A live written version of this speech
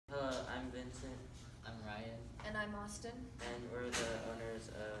I'm Austin. And we're the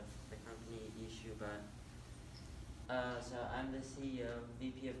owners of the company Eshoebot. So I'm the CEO,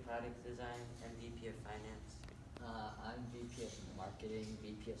 VP of Product Design, and VP of Finance. I'm VP of Marketing,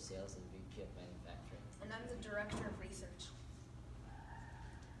 VP of Sales, and VP of Manufacturing. And I'm the Director of Research.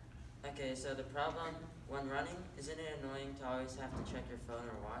 Okay, so the problem when running, isn't it annoying to always have to check your phone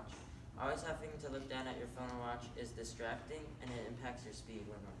or watch? Always having to look down at your phone or watch is distracting, and it impacts your speed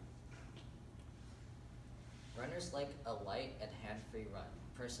when running. Runners like a light and hand-free run.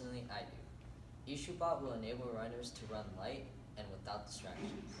 Personally, I do. Eshoebot will enable runners to run light and without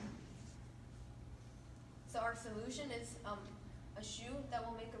distractions. So our solution is a shoe that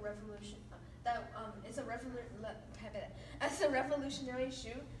will make a revolution. It's a revolutionary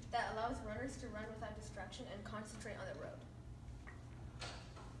shoe that allows runners to run without distraction and concentrate on the road.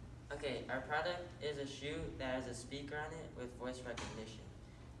 Okay, our product is a shoe that has a speaker on it with voice recognition.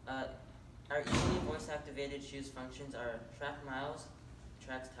 Our easily voice-activated shoes functions are track miles,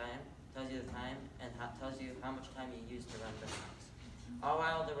 tracks time, tells you the time, and tells you how much time you used to run the miles. All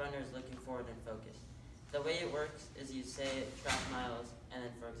while the runner is looking forward and focused. The way it works is you say track miles, and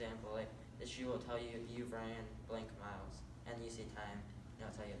then for example, like the shoe will tell you you've ran blank miles, and you say time, and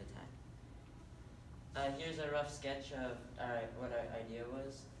it'll tell you the time. Here's a rough sketch of what our idea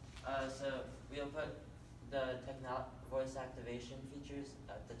was. So we'll put the voice activation features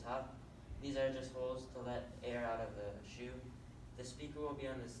at the top. These are just holes to let air out of the shoe. The speaker will be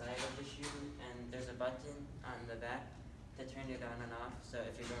on the side of the shoe, and there's a button on the back to turn it on and off, so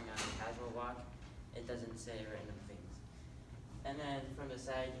if you're going on a casual walk, it doesn't say random things. And then from the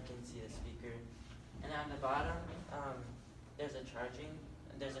side, you can see the speaker. And on the bottom, there's a charging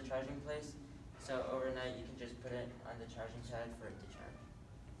place, so overnight you can just put it on the charging pad for it to charge.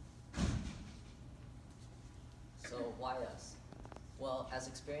 So why us? Well, as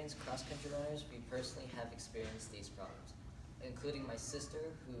experienced cross-country runners, we personally have experienced these problems, including my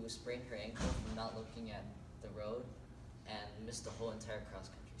sister who sprained her ankle from not looking at the road and missed the whole entire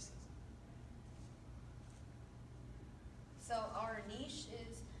cross-country season. So our niche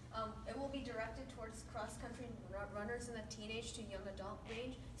is, it will be directed towards cross-country runners in the teenage to young adult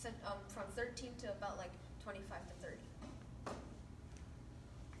range, so, from 13 to about like 25 to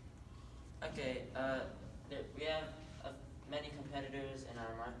 30. Okay, we have many competitors in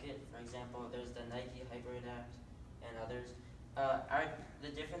our market. For example, there's the Nike HyperAdapt and others.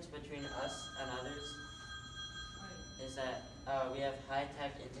 The difference between us and others is that we have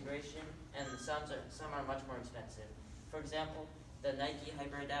high-tech integration, and some are much more expensive. For example, the Nike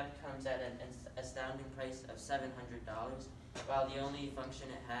HyperAdapt comes at an astounding price of $700, while the only function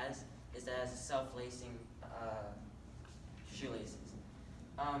it has is that it has self-lacing shoelaces.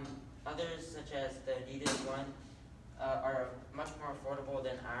 Others, such as the Adidas one, are much more affordable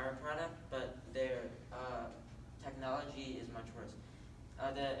than our product, but their technology is much worse.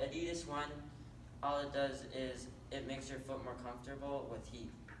 The Adidas one, all it does is it makes your foot more comfortable with heat.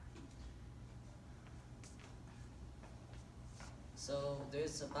 So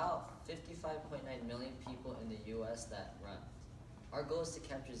there's about 55.9 million people in the US that run. Our goal is to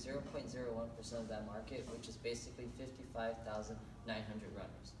capture 0.01% of that market, which is basically 55,900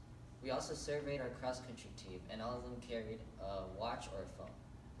 runners. We also surveyed our cross-country team, and all of them carried a watch or a phone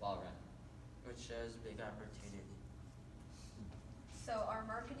while running. Which shows big opportunity. So our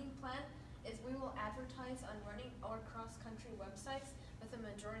marketing plan is we will advertise on running or cross-country websites with a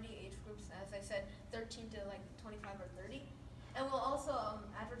majority age groups, as I said, 13 to like 25 or 30. And we'll also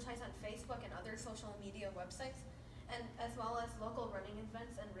advertise on Facebook and other social media websites, and as well as local running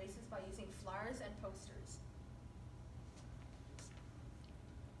events and races by using flyers and posters.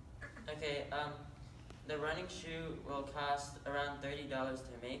 Okay, the running shoe will cost around $30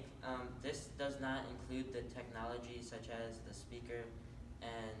 to make. This does not include the technology such as the speaker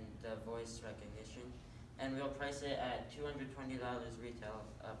and the voice recognition. And we'll price it at $220 retail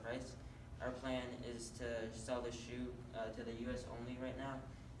price. Our plan is to sell the shoe to the US only right now,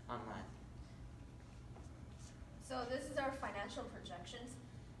 online. So this is our financial projections.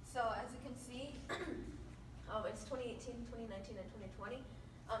 So as you can see, it's 2018, 2019, and 2020.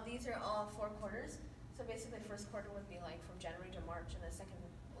 These are all 4 quarters. So basically, the first quarter would be like from January to March, and the second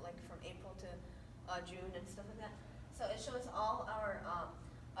like from April to June and stuff like that. So it shows all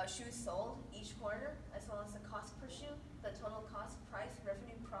our shoes sold each quarter, as well as the cost per shoe, the total cost, price,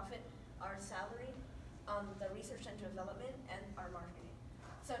 revenue, profit, our salary, the research and development, and our marketing.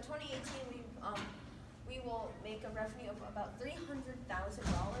 So 2018, we will make a revenue of about $300,000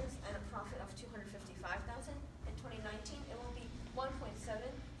 and a profit of $255,000. In 2019, it will be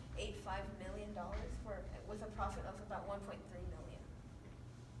 $1.785 million with a profit of about $1.3 million.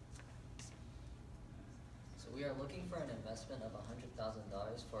 So we We are looking for an investment of $100,000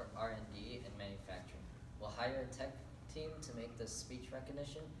 for R&D and manufacturing. We'll hire a tech team to make the speech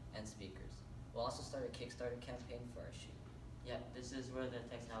recognition and speakers. We'll also start a Kickstarter campaign for our shoe. Yeah, this is where the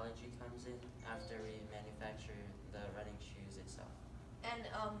technology comes in after we manufacture the running shoes itself. And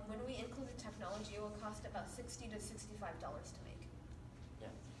when we include the technology, it will cost about $60 to $65 to make.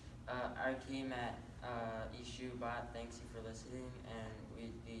 Yeah. Our team at Eshoebot thanks you for listening, and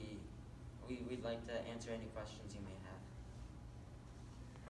we'd like to answer any questions you may have.